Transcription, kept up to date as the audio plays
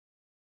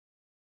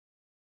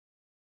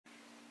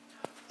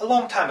A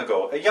long time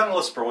ago, a young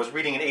Lisper was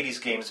reading an 80s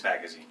games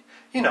magazine.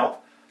 You know,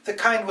 the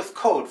kind with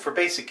code for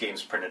basic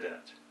games printed in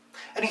it.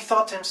 And he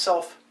thought to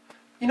himself,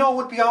 you know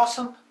what would be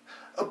awesome?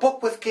 A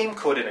book with game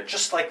code in it,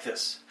 just like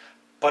this,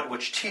 but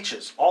which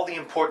teaches all the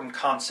important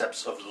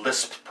concepts of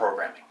Lisp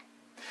programming.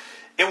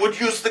 It would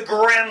use the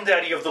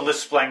granddaddy of the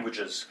Lisp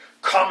languages,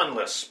 Common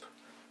Lisp,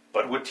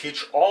 but would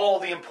teach all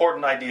the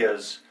important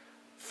ideas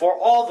for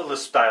all the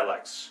Lisp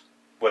dialects,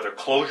 whether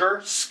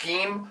Clojure,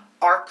 Scheme,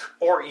 Arc,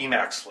 or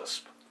Emacs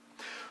Lisp.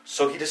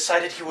 So he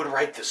decided he would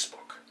write this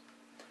book.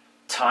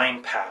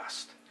 Time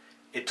passed.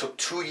 It took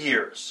 2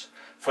 years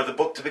for the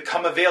book to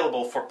become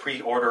available for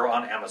pre-order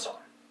on Amazon.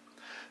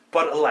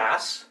 But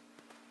alas,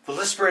 the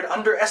Lisper had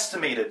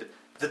underestimated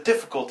the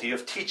difficulty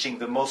of teaching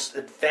the most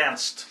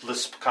advanced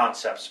Lisp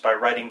concepts by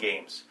writing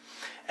games,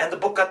 and the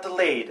book got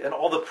delayed and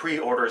all the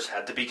pre-orders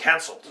had to be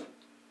cancelled.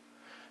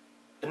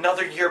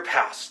 Another year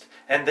passed,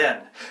 and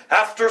then,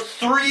 after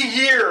 3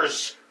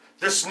 years,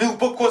 this new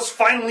book was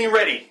finally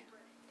ready.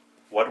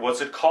 What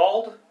was it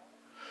called?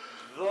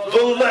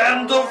 The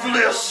Land of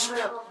Lisp!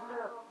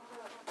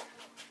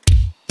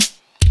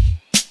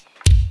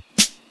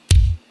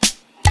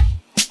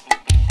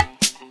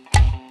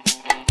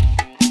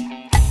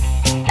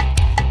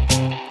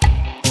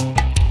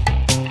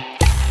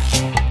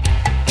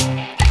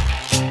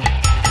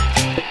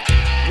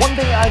 One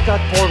day I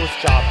got bored with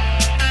Java,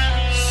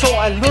 so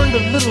I learned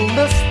a little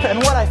Lisp, and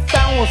what I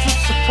found was a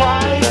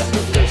surprise.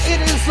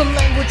 It is a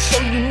language so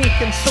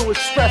unique and so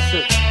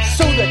expressive,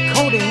 so that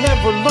coding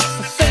never looks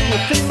the same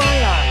within my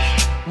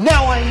eyes.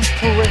 Now I eat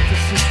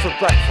parentheses for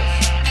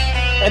breakfast,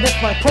 and if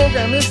my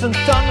program isn't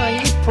done,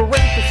 I eat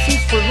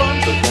parentheses for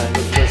lunch.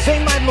 They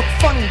might look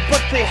funny,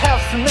 but they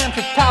have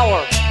semantic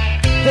power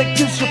that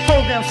gives your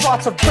programs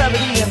lots of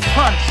brevity and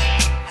punch.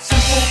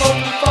 Simple but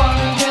fun,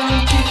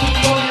 guaranteed to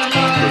blow your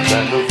mind. The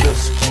Land of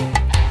Lisp.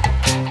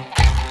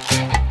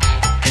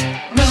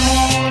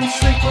 Minimal and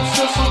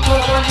sequences so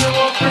clever you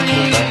will free.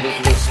 The Land of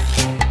Lisp.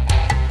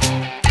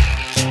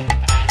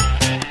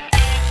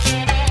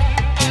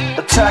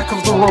 Attack of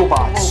the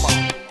Robots.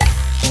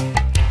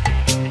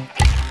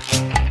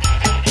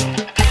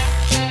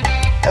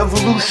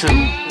 Evolution.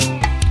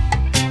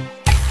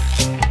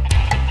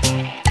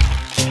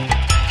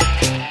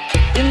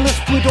 In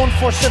Lisp we don't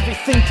force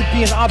everything to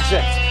be an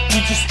object. We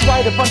just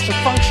write a bunch of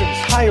functions.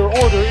 Higher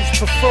order is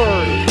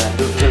preferred.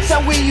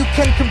 That way you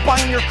can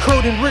combine your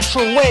code in richer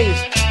ways,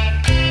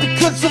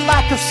 because the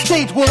lack of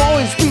state will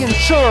always be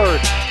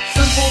ensured.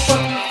 Simple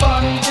but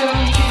refined,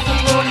 guaranteed to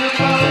blow your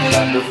mind. The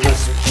Land of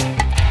Lisp.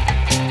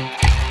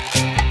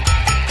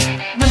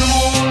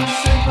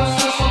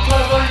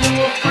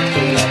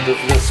 Of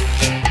Lisp.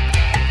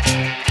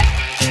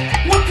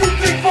 1, 2,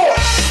 3, 4.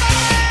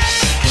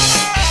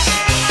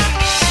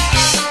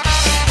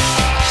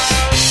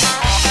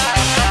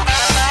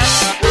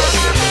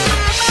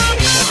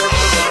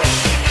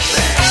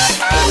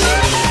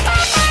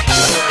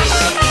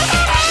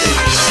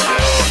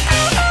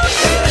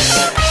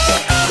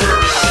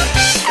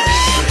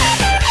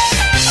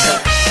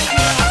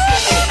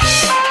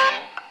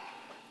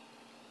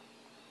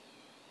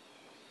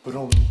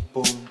 Boom,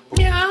 boom, boom.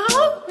 Meow,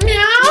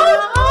 meow.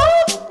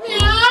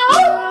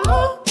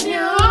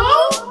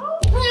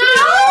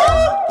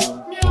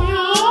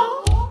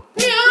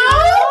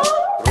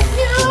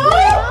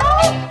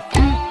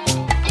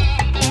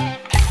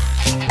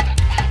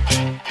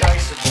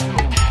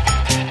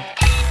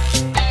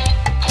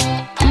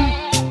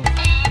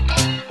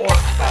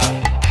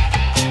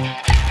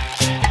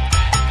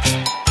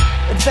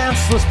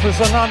 Advanced Lispers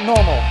are not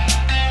normal.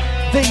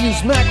 They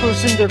use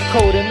macros in their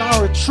code and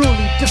are a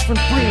truly different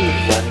breed.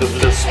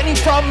 Any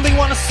problem they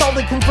want to solve,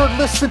 they convert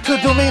Lisp into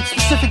a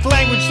domain-specific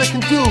language that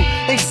can do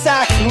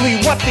exactly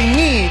what they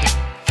need.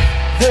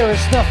 There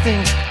is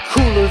nothing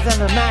cooler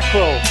than a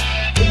macro.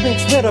 It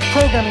makes meta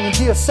programming in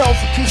DSLs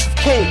a piece of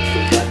cake.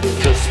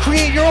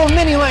 Create your own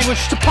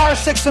mini-language to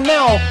parse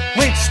XML,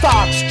 rate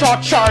stocks, draw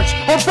charts,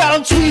 or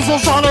balance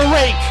weasels on a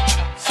rake.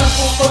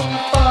 Simple but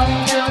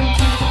refined,